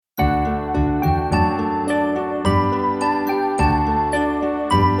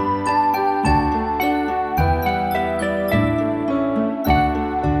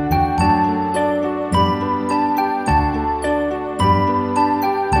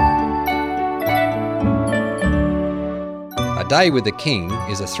Day with the King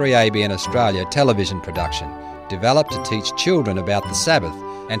is a 3ABN Australia television production developed to teach children about the Sabbath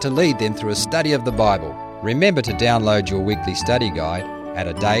and to lead them through a study of the Bible. Remember to download your weekly study guide at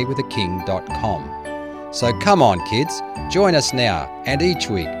adaywiththeking.com. So come on kids, join us now and each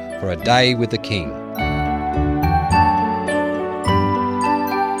week for A Day with the King.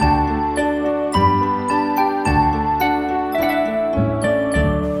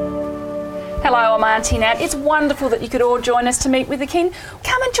 Hello, I'm Auntie Nat. It's wonderful that you could all join us to meet with the King.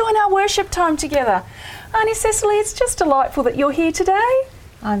 Come and join our worship time together. Auntie Cecily, it's just delightful that you're here today.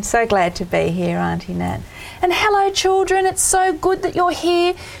 I'm so glad to be here, Auntie Nat. And hello, children. It's so good that you're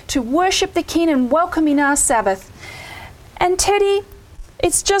here to worship the King and welcome in our Sabbath. And Teddy,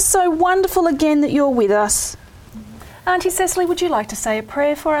 it's just so wonderful again that you're with us. Auntie Cecily, would you like to say a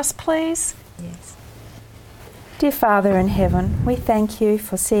prayer for us, please? Yes. Dear Father in heaven, we thank you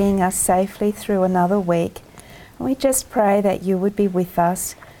for seeing us safely through another week. And we just pray that you would be with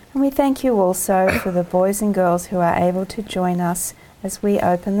us. And we thank you also for the boys and girls who are able to join us as we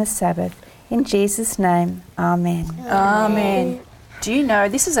open the Sabbath. In Jesus' name, Amen. Amen. Do you know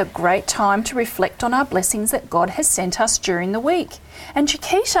this is a great time to reflect on our blessings that God has sent us during the week? And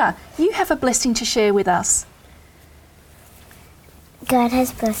Chiquita, you have a blessing to share with us. God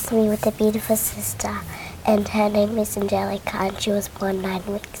has blessed me with a beautiful sister, and her name is Angelica, and she was born 9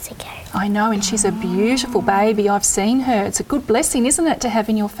 weeks ago. I know, and she's a beautiful baby. I've seen her. It's a good blessing, isn't it, to have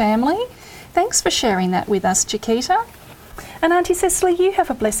in your family? Thanks for sharing that with us, Chiquita. And Auntie Cecily, you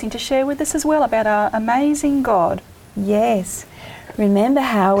have a blessing to share with us as well about our amazing God. Yes. Remember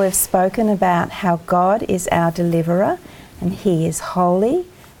how we've spoken about how God is our deliverer, and he is holy,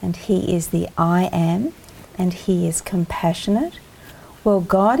 and he is the I am, and he is compassionate? Well,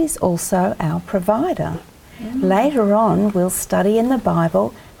 God is also our provider. Later on, we'll study in the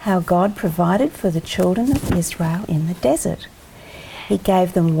Bible how God provided for the children of Israel in the desert. He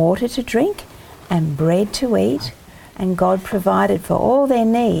gave them water to drink and bread to eat, and God provided for all their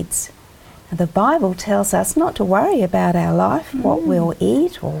needs. The Bible tells us not to worry about our life, what we'll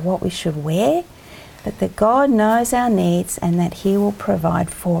eat or what we should wear, but that God knows our needs and that he will provide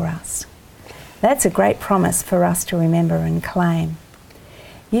for us. That's a great promise for us to remember and claim.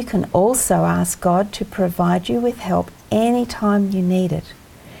 You can also ask God to provide you with help anytime you need it.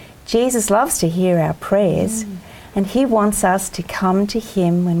 Jesus loves to hear our prayers, and he wants us to come to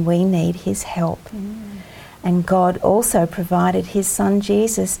him when we need his help. And God also provided his son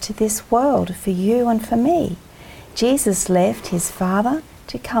Jesus to this world for you and for me. Jesus left his Father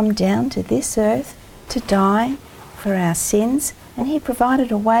to come down to this earth to die for our sins, and he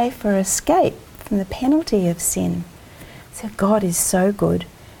provided a way for escape from the penalty of sin. So God is so good.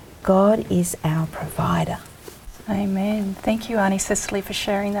 God is our provider. Amen. Thank you, Auntie Cecily, for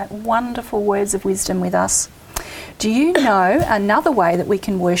sharing that wonderful words of wisdom with us. Do you know another way that we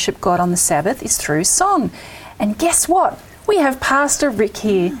can worship God on the Sabbath is through song? And guess what? We have Pastor Rick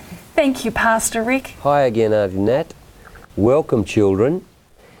here. Thank you, Pastor Rick. Hi again, Auntie Nat. Welcome, children.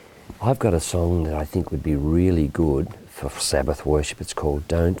 I've got a song that I think would be really good for Sabbath worship. It's called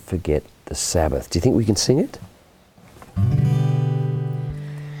Don't Forget the Sabbath. Do you think we can sing it?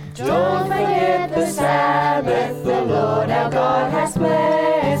 Don't forget the Sabbath the Lord our God has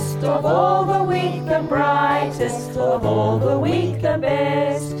blessed. Of all the week the brightest, of all the week the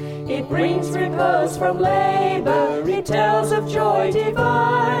best. It brings repose from labour, it tells of joy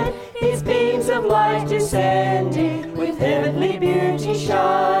divine. Its beams of light descending, with heavenly beauty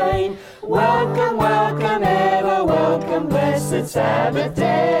shine. Welcome, welcome, ever welcome, blessed Sabbath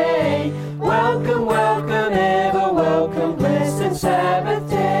day. Welcome, welcome, ever welcome, blessed Sabbath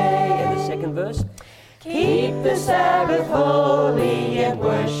day. And the second verse? Keep the Sabbath holy and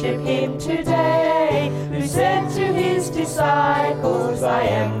worship him today, who said to his disciples, I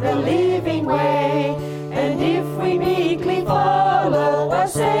am the living way. And if we meekly follow our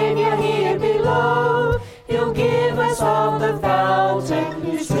Saviour here below, he'll give us of the fountain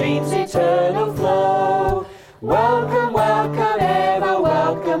whose streams eternal flow. Welcome, welcome, ever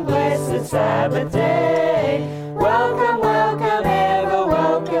welcome, blessed Sabbath day. Welcome, welcome, ever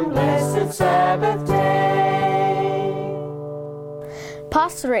welcome, blessed Sabbath day.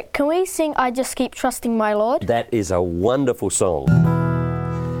 Pastor Rick, can we sing I Just Keep Trusting My Lord? That is a wonderful song.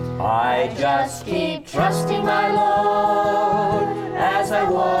 I just keep trusting my Lord as I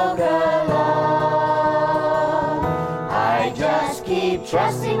walk along. I just keep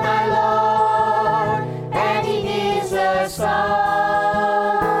trusting my Lord, and he hears a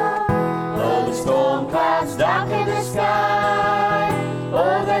song. Though the storm clouds darken the sky,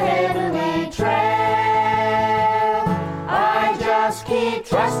 or the heavenly trail, I just keep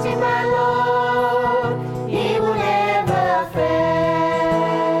trusting my Lord, he will never fail.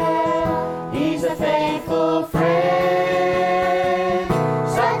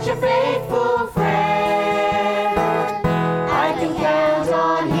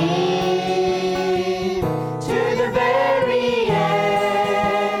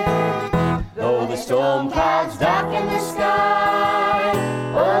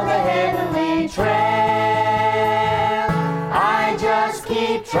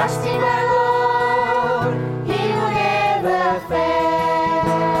 Trust in my Lord, He will never fail.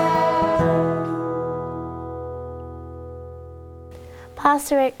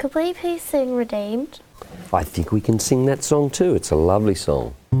 Pastor Rick, could we please sing Redeemed? I think we can sing that song too. It's a lovely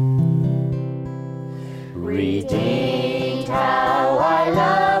song. Redeemed, how I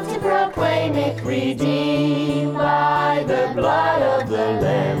love to proclaim it. Redeemed by the blood of the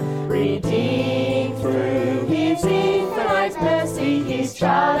Lamb. Redeemed through His infinite mercy. His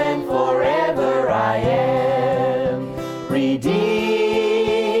child and forever I am.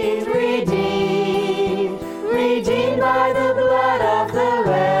 Redeemed, redeemed, redeemed by the blood of the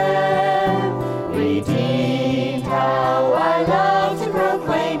Lamb. Redeemed, how I love to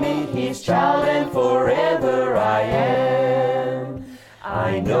proclaim it. His child and forever I am.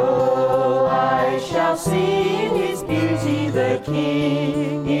 I know I shall see in His beauty the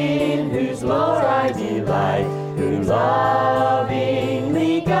King, in whose Lord I delight, who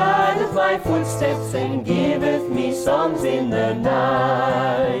lovingly guideth my footsteps and giveth me songs in the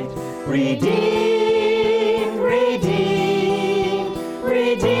night. Redeemed, redeemed,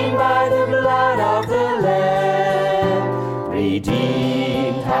 redeemed by the blood of the Lamb.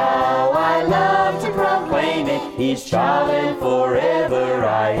 Redeemed, how I love to proclaim it. His child and forever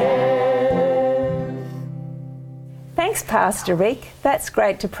I am. Thanks, Pastor Rick. That's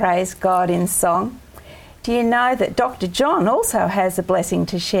great to praise God in song. Do you know that Dr. John also has a blessing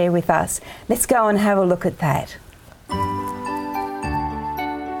to share with us? Let's go and have a look at that.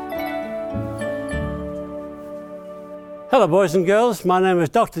 Hello boys and girls, my name is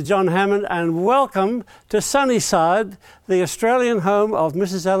Dr. John Hammond and welcome to Sunnyside, the Australian home of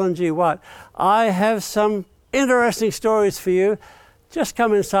Mrs. Ellen G. White. I have some interesting stories for you. Just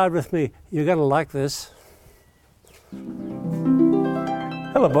come inside with me. You're going to like this.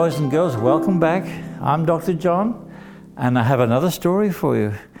 Hello boys and girls, welcome back. I'm Dr. John and I have another story for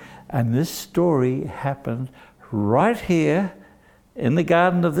you. And this story happened right here in the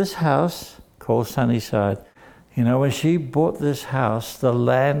garden of this house called Sunnyside. You know, when she bought this house, the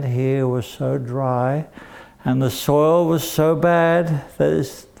land here was so dry and the soil was so bad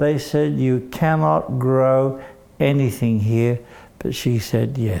that they said, you cannot grow anything here. But she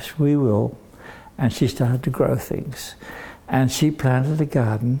said, yes, we will. And she started to grow things. And she planted a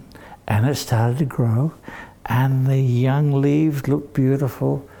garden and it started to grow and the young leaves looked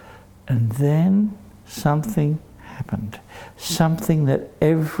beautiful. And then something happened. Something that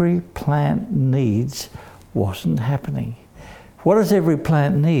every plant needs wasn't happening. What does every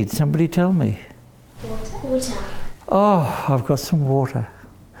plant need? Somebody tell me. Water. Oh, I've got some water.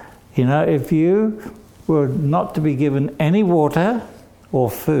 You know, if you were not to be given any water or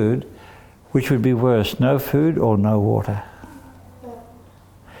food, which would be worse, no food or no water?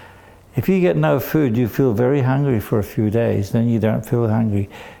 If you get no food, you feel very hungry for a few days, then you don't feel hungry.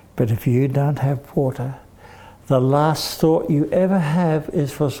 But if you don't have water, the last thought you ever have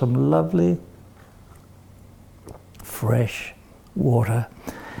is for some lovely fresh water.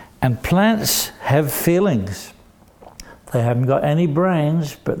 And plants have feelings. They haven't got any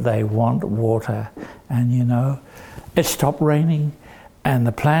brains, but they want water. And you know, it stopped raining and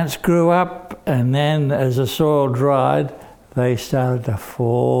the plants grew up, and then as the soil dried, they started to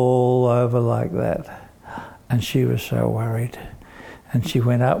fall over like that. And she was so worried. And she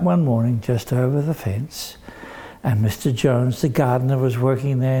went out one morning just over the fence, and Mr. Jones, the gardener, was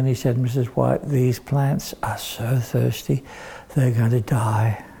working there, and he said, Mrs. White, these plants are so thirsty, they're going to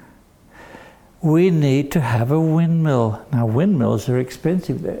die. We need to have a windmill. Now, windmills are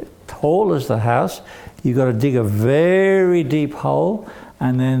expensive. They're tall as the house. You've got to dig a very deep hole,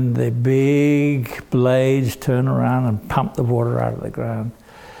 and then the big blades turn around and pump the water out of the ground.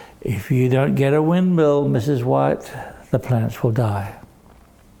 If you don't get a windmill, Mrs. White, the plants will die.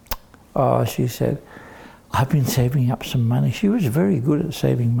 Oh, she said, I've been saving up some money. She was very good at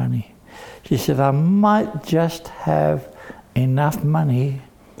saving money. She said, I might just have enough money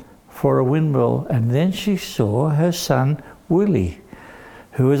for a windmill. And then she saw her son, Willie,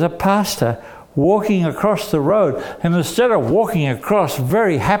 who was a pastor, walking across the road. And instead of walking across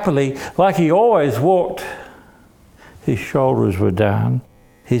very happily, like he always walked, his shoulders were down,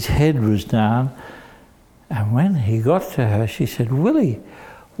 his head was down. And when he got to her, she said, Willie,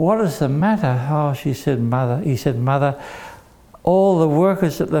 what is the matter? Oh, she said, Mother. He said, Mother, all the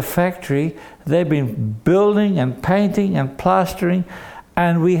workers at the factory, they've been building and painting and plastering,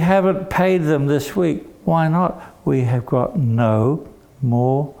 and we haven't paid them this week. Why not? We have got no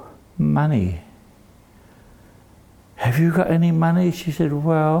more money. Have you got any money? She said,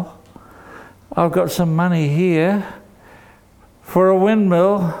 well, I've got some money here for a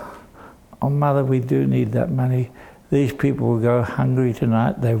windmill. Oh, Mother, we do need that money. these people will go hungry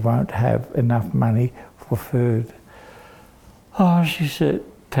tonight. They won't have enough money for food. Oh, she said,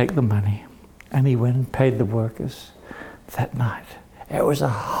 take the money. And he went and paid the workers that night. It was a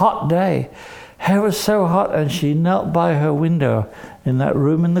hot day. It was so hot, and she knelt by her window in that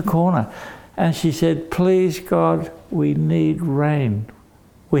room in the corner. And she said, please, God, we need rain.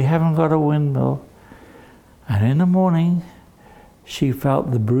 We haven't got a windmill. And in the morning, she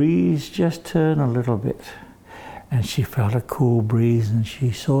felt the breeze just turn a little bit. And she felt a cool breeze, and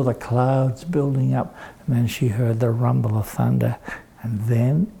she saw the clouds building up. And then she heard the rumble of thunder. And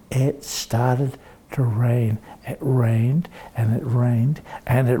then it started to rain. It rained, and it rained,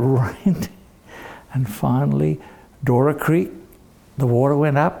 and it rained. And finally, Dora Creek, the water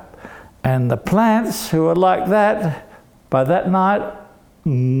went up, and the plants who were like that, by that night,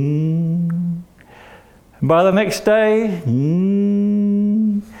 and by the next day,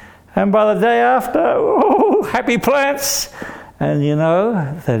 and by the day after, oh, happy plants. And you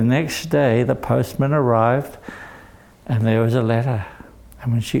know, the next day the postman arrived, and there was a letter.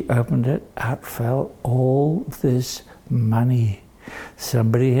 And when she opened it, out fell all this money.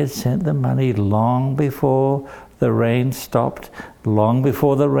 Somebody had sent the money long before the rain stopped, long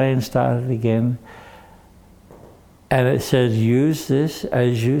before the rain started again. And it said, use this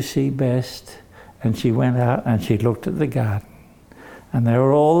as you see best. And she went out and she looked at the garden. And there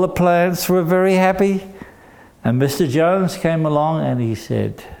were all the plants were very happy. And Mr. Jones came along and he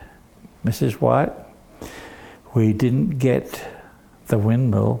said, Mrs. White, we didn't get the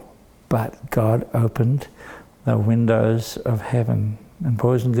windmill, but God opened the windows of heaven. And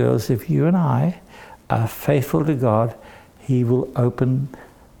boys and girls, if you and I are faithful to God, He will open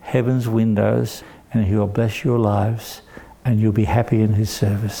heaven's windows and He will bless your lives and you'll be happy in His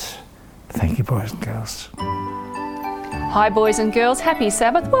service. Thank you, boys and girls. Hi boys and girls, happy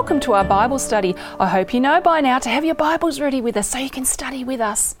Sabbath. Welcome to our Bible study. I hope you know by now to have your Bibles ready with us so you can study with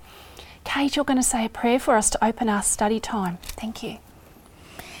us. Kate, you're going to say a prayer for us to open our study time. Thank you.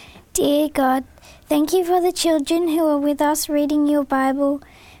 Dear God, thank you for the children who are with us reading your Bible.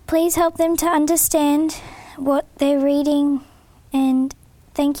 Please help them to understand what they're reading, and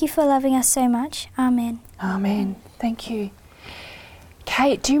thank you for loving us so much. Amen. Amen. Thank you.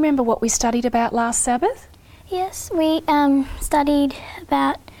 Kate, do you remember what we studied about last Sabbath? Yes, we studied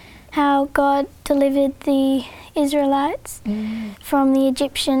about how God delivered the Israelites from the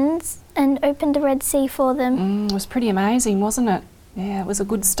Egyptians and opened the Red Sea for them. It was pretty amazing, wasn't it? Yeah, it was a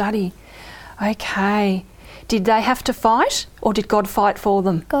good study. Okay. Did they have to fight, or did God fight for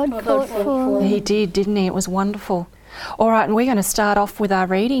them? God fought for them. He did, didn't he? It was wonderful. All right, and we're going to start off with our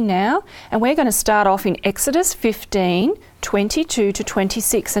reading now, and we're going to start off in Exodus 15, 22 to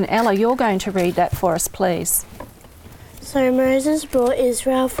 26. And Ella, you're going to read that for us, please. So Moses brought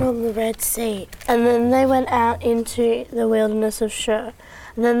Israel from the Red Sea, and then they went out into the wilderness of Shur.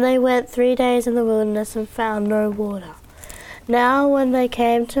 And then they went 3 days in the wilderness and found no water. Now when they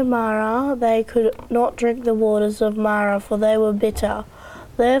came to Marah, they could not drink the waters of Marah, for they were bitter.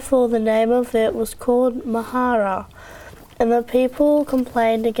 Therefore the name of it was called Marah. And the people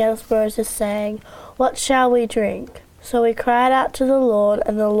complained against Moses, saying, What shall we drink? So he cried out to the Lord,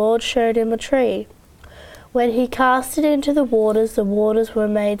 and the Lord showed him a tree. When he cast it into the waters were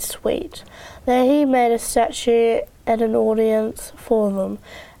made sweet. There he made a statue and an audience for them,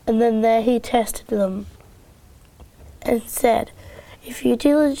 and then there he tested them, and said, If you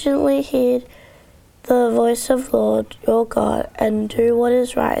diligently heed the voice of the Lord your God, and do what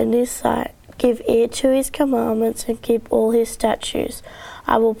is right in his sight, give ear to his commandments, and keep all his statutes,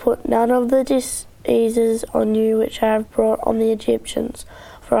 I will put none of the diseases on you which I have brought on the Egyptians,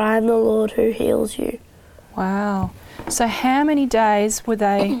 for I am the Lord who heals you. Wow. So how many days were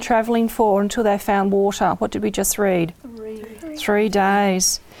they travelling for until they found water? What did we just read? 3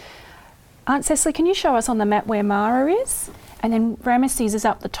 days. Aunt Cecily, can you show us on the map where Marah is? And then Ramesses is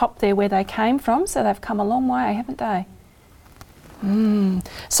up the top there where they came from, so they've come a long way, haven't they?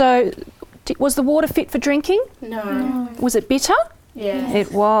 So was the water fit for drinking? No. Was it bitter? Yes.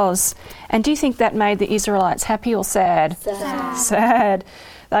 It was. And do you think that made the Israelites happy or sad? Sad.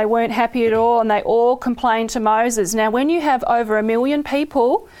 They weren't happy at all, and they all complained to Moses. Now, when you have over 1 million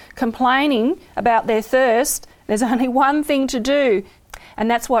people complaining about their thirst, there's only one thing to do. And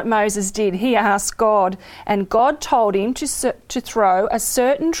that's what Moses did. He asked God, and God told him to throw a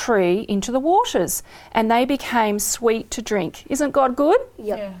certain tree into the waters, and they became sweet to drink. Isn't God good?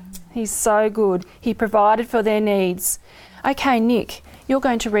 Yep. Yeah. He's so good. He provided for their needs. Okay, Nick, you're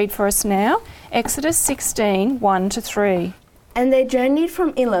going to read for us now, Exodus 16, 1 to 3. And they journeyed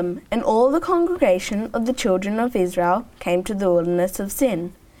from Elim, and all the congregation of the children of Israel came to the wilderness of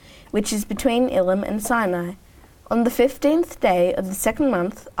Sin, which is between Elim and Sinai, on the 15th day of the 2nd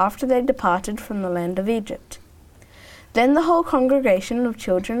month after they departed from the land of Egypt. Then the whole congregation of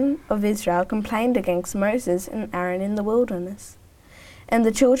children of Israel complained against Moses and Aaron in the wilderness. And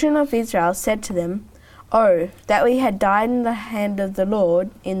the children of Israel said to them, "Oh, that we had died in the hand of the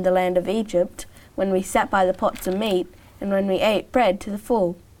Lord in the land of Egypt, when we sat by the pots of meat, and when we ate bread to the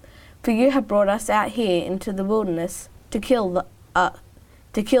full. For you have brought us out here into the wilderness to kill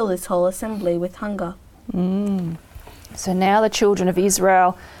this whole assembly with hunger." So now the children of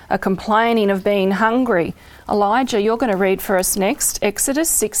Israel are complaining of being hungry. Elijah, you're going to read for us next, Exodus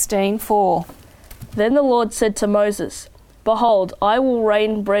 16:4. Then the Lord said to Moses, "Behold, I will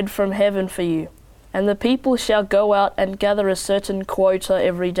rain bread from heaven for you, and the people shall go out and gather a certain quota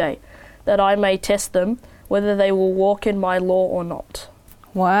every day, that I may test them, whether they will walk in my law or not."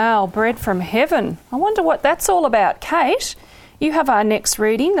 Wow, bread from heaven. I wonder what that's all about. Kate, you have our next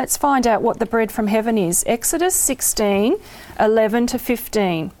reading. Let's find out what the bread from heaven is. Exodus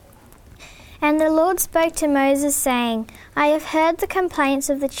 16:11-15. And the Lord spoke to Moses, saying, I have heard the complaints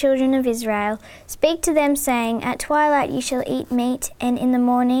of the children of Israel. Speak to them, saying, At twilight you shall eat meat, and in the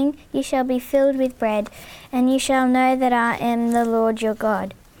morning you shall be filled with bread, and you shall know that I am the Lord your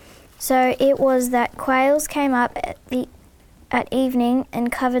God. So it was that quails came up at evening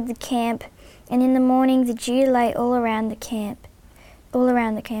and covered the camp, and in the morning the dew lay all around the camp.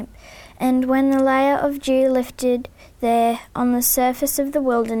 And when the layer of dew lifted, there on the surface of the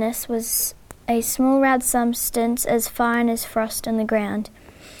wilderness was a small round substance as fine as frost on the ground.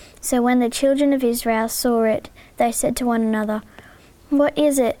 So when the children of Israel saw it, they said to one another, What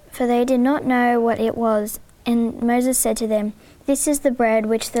is it? For they did not know what it was. And Moses said to them, This is the bread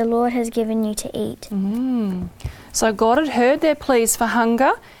which the Lord has given you to eat. So God had heard their pleas for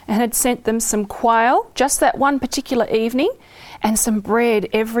hunger and had sent them some quail just that one particular evening and some bread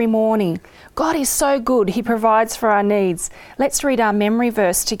every morning. God is so good. He provides for our needs. Let's read our memory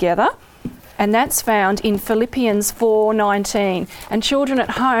verse together. And that's found in Philippians 4:19. And children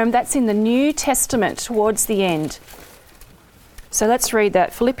at home, that's in the New Testament towards the end. So let's read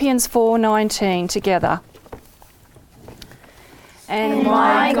that. Philippians 4:19 together. And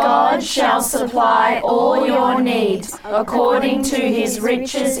my God shall supply all your needs according to his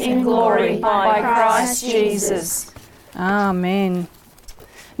riches in glory by Christ Jesus. Amen.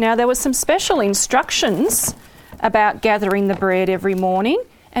 Now there were some special instructions about gathering the bread every morning.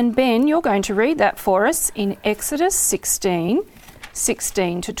 And Ben, you're going to read that for us in Exodus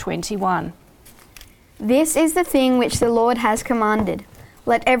 16:16-21. This is the thing which the Lord has commanded.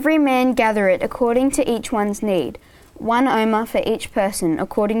 Let every man gather it according to each one's need, 1 omer for each person,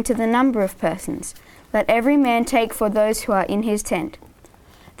 according to the number of persons. Let every man take for those who are in his tent.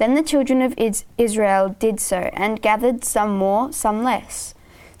 Then the children of Israel did so, and gathered some more, some less.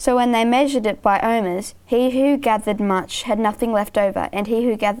 So when they measured it by omers, he who gathered much had nothing left over, and he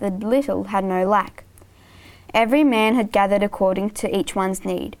who gathered little had no lack. Every man had gathered according to each one's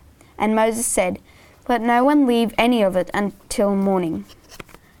need. And Moses said, Let no one leave any of it until morning.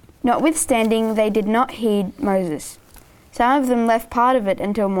 Notwithstanding, they did not heed Moses. Some of them left part of it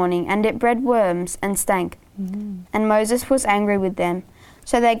until morning, and it bred worms and stank. And Moses was angry with them.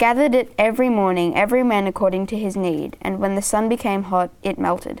 So they gathered it every morning, every man according to his need, and when the sun became hot, it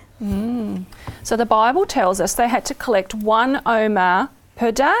melted. So the Bible tells us they had to collect 1 omer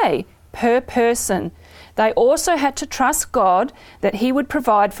per day, per person. They also had to trust God that he would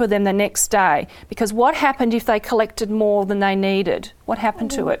provide for them the next day, because what happened if they collected more than they needed? What happened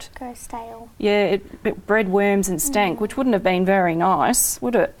to it? Go stale. Yeah, it bred worms and stank, which wouldn't have been very nice,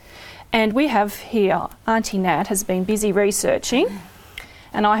 would it? And we have here, Auntie Nat has been busy researching,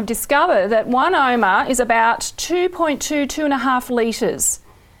 and I have discovered that 1 omer is about 2.5 litres.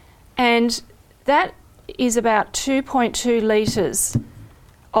 And that is about 2.2 litres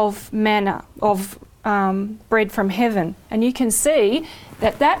of manna, of bread from heaven. And you can see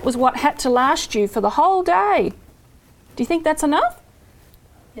that that was what had to last you for the whole day. Do you think that's enough?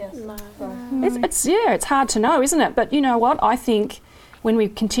 Yes. No. It's hard to know, isn't it? But you know what? I think when we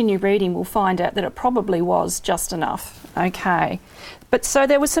continue reading, we'll find out that it probably was just enough. Okay. But so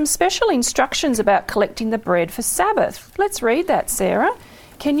there were some special instructions about collecting the bread for Sabbath. Let's read that, Sarah.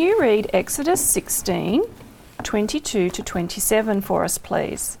 Can you read Exodus 16:22-27 for us,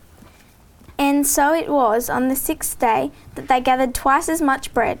 please? And so it was on the 6th day that they gathered twice as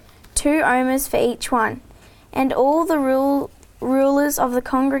much bread, 2 omers for each one. And all the rulers of the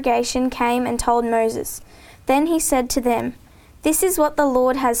congregation came and told Moses. Then he said to them, This is what the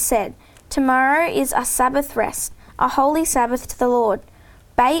Lord has said. Tomorrow is a Sabbath rest, a holy Sabbath to the Lord.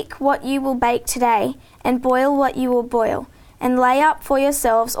 Bake what you will bake today, and boil what you will boil, and lay up for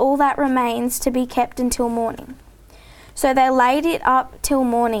yourselves all that remains to be kept until morning. So they laid it up till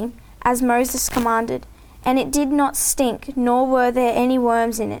morning, as Moses commanded, and it did not stink, nor were there any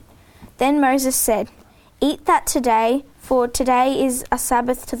worms in it. Then Moses said, Eat that today, for today is a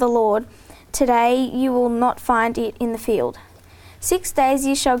Sabbath to the Lord. Today you will not find it in the field. 6 days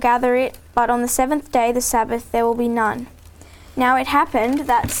you shall gather it, but on the seventh day, the Sabbath, there will be none. Now it happened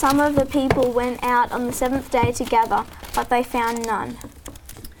that some of the people went out on the seventh day to gather, but they found none.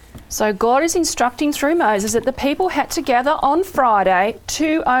 So God is instructing through Moses that the people had to gather on Friday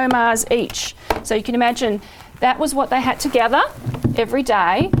 2 omars each. So you can imagine that was what they had to gather every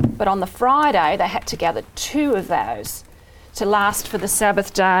day, but on the Friday they had to gather 2 of those to last for the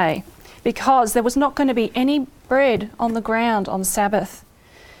Sabbath day, because there was not going to be any bread on the ground on Sabbath.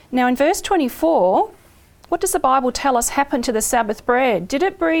 Now in verse 24, what does the Bible tell us happened to the Sabbath bread? Did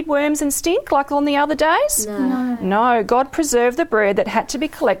it breed worms and stink like on the other days? No, God preserved the bread that had to be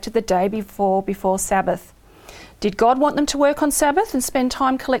collected the day before Sabbath. Did God want them to work on Sabbath and spend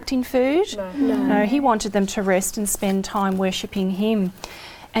time collecting food? No, He wanted them to rest and spend time worshipping Him.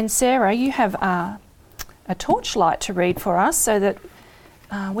 And Sarah, you have a torchlight to read for us so that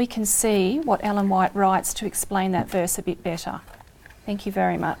we can see what Ellen White writes to explain that verse a bit better. Thank you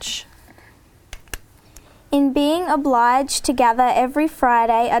very much. In being obliged to gather every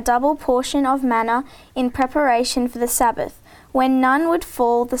Friday a double portion of manna in preparation for the Sabbath, when none would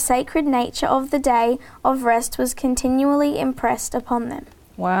fall, the sacred nature of the day of rest was continually impressed upon them.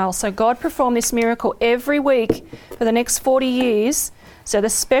 Wow, so God performed this miracle every week for the next 40 years, so the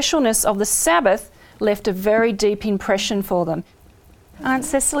specialness of the Sabbath left a very deep impression for them. Aunt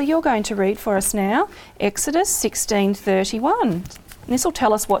Cecily, you're going to read for us now Exodus 16:31. And this will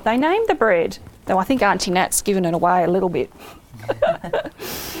tell us what they named the bread, though I think Auntie Nat's given it away a little bit.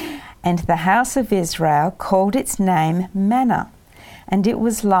 And the house of Israel called its name manna, and it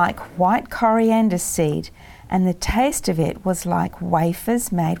was like white coriander seed, and the taste of it was like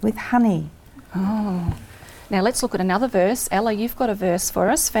wafers made with honey. Oh. Now let's look at another verse. Ella, you've got a verse for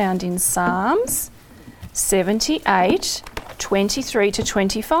us found in Psalms 78, 23 to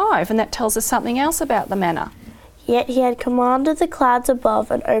 25, and that tells us something else about the manna. Yet he had commanded the clouds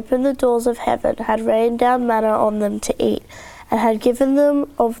above and opened the doors of heaven, had rained down manna on them to eat, and had given them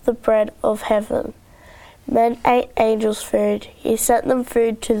of the bread of heaven. Men ate angels' food. He sent them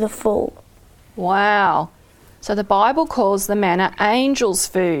food to the full. Wow. So the Bible calls the manna angels'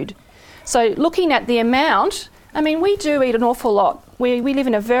 food. So looking at the amount, I mean, we do eat an awful lot. We live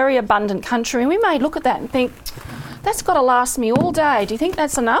in a very abundant country, and we may look at that and think, that's got to last me all day. Do you think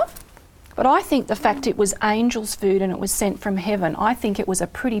that's enough? But I think the fact it was angels' food and it was sent from heaven, I think it was a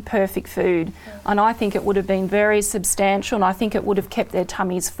pretty perfect food. And I think it would have been very substantial, and I think it would have kept their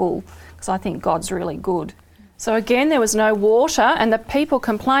tummies full, because I think God's really good. So again, there was no water, and the people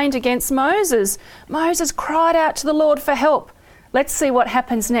complained against Moses. Moses cried out to the Lord for help. Let's see what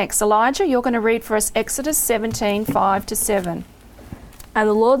happens next. Elijah, you're going to read for us Exodus 17:5-7. And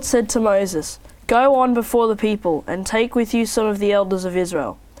the Lord said to Moses, Go on before the people, and take with you some of the elders of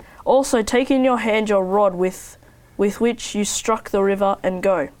Israel. Also take in your hand your rod with which you struck the river, and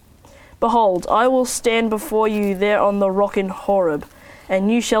go. Behold, I will stand before you there on the rock in Horeb,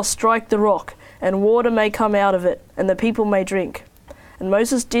 and you shall strike the rock, and water may come out of it, and the people may drink. And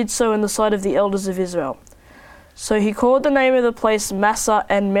Moses did so in the sight of the elders of Israel. So he called the name of the place Massah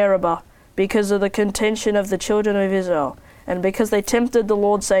and Meribah, because of the contention of the children of Israel, and because they tempted the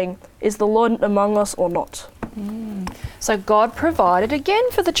Lord, saying, Is the Lord among us or not? So God provided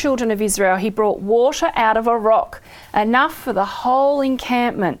again for the children of Israel. He brought water out of a rock, enough for the whole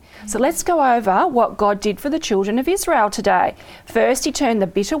encampment. So let's go over what God did for the children of Israel today. First, He turned the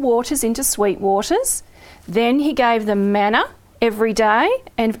bitter waters into sweet waters. Then He gave them manna every day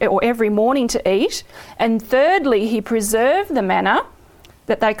or every morning to eat. And thirdly, He preserved the manna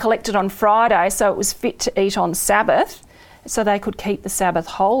that they collected on Friday so it was fit to eat on Sabbath, so they could keep the Sabbath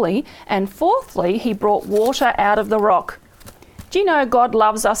holy. And fourthly, He brought water out of the rock. Do you know God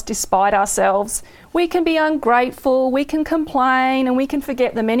loves us despite ourselves? We can be ungrateful, we can complain, and we can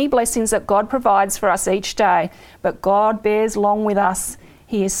forget the many blessings that God provides for us each day. But God bears long with us.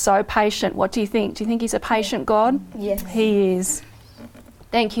 He is so patient. What do you think? Do you think He's a patient God? Yes. He is.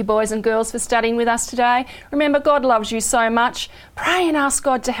 Thank you, boys and girls, for studying with us today. Remember, God loves you so much. Pray and ask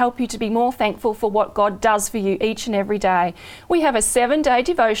God to help you to be more thankful for what God does for you each and every day. We have a 7-day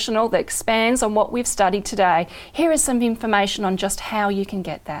devotional that expands on what we've studied today. Here is some information on just how you can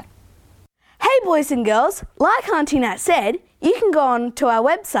get that. Hey boys and girls, like Auntie Nat said, you can go on to our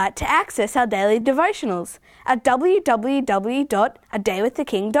website to access our daily devotionals at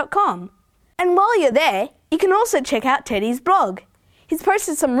www.adaywiththeking.com. And while you're there, you can also check out Teddy's blog. He's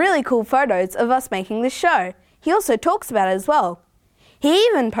posted some really cool photos of us making this show. He also talks about it as well. He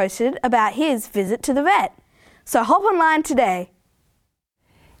even posted about his visit to the vet. So hop online today.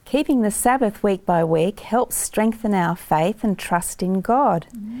 Keeping the Sabbath week by week helps strengthen our faith and trust in God.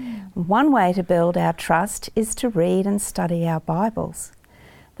 One way to build our trust is to read and study our Bibles.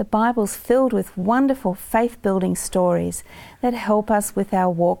 The Bible's filled with wonderful faith-building stories that help us with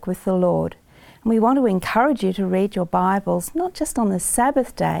our walk with the Lord. And we want to encourage you to read your Bibles not just on the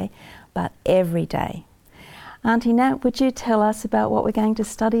Sabbath day, but every day. Auntie Nat, would you tell us about what we're going to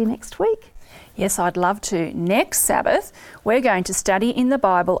study next week? Yes, I'd love to. Next Sabbath, we're going to study in the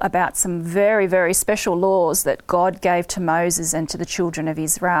Bible about some very, very special laws that God gave to Moses and to the children of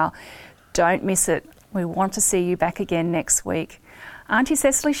Israel. Don't miss it. We want to see you back again next week. Auntie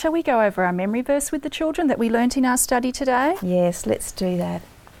Cecily, shall we go over our memory verse with the children that we learnt in our study today? Yes, let's do that.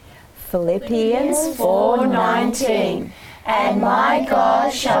 Philippians 4:19. And my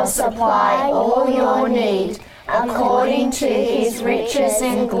God shall supply all your need according to his riches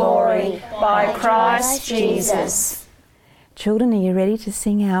in glory by Christ Jesus. Children, are you ready to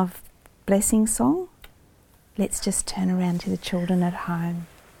sing our blessing song? Let's just turn around to the children at home.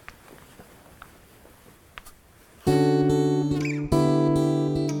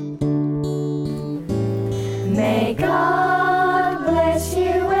 May God bless you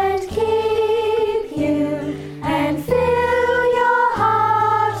and keep you and fill your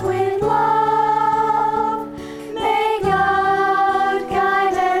heart with love. May God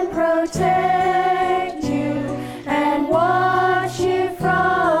guide and protect you and watch you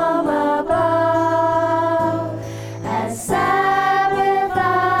from above. As Sabbath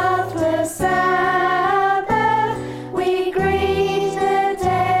after Sabbath, we greet the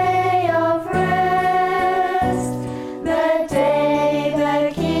day of rest, the day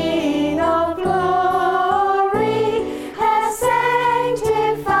the King of glory has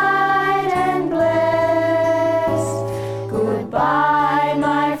sanctified and blessed. Goodbye,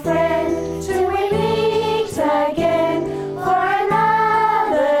 my friend, till we meet again for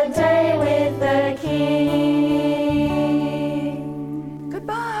another day with the King.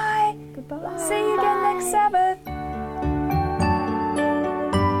 Goodbye. Goodbye. See you again next Sabbath.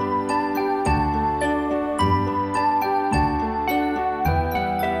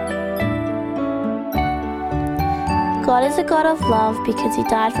 God is a God of love because he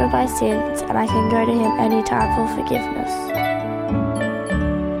died for my sins, and I can go to him anytime for forgiveness.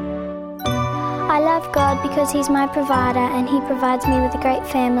 I love God because he's my provider and he provides me with a great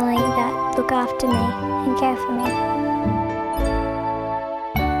family that look after me and care for me.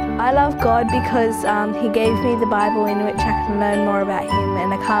 I love God because he gave me the Bible in which I can learn more about him,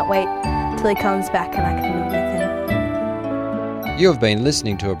 and I can't wait till he comes back and I can live with him. You have been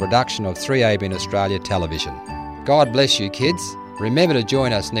listening to a production of 3ABN Australia Television. God bless you, kids. Remember to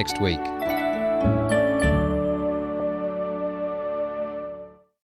join us next week.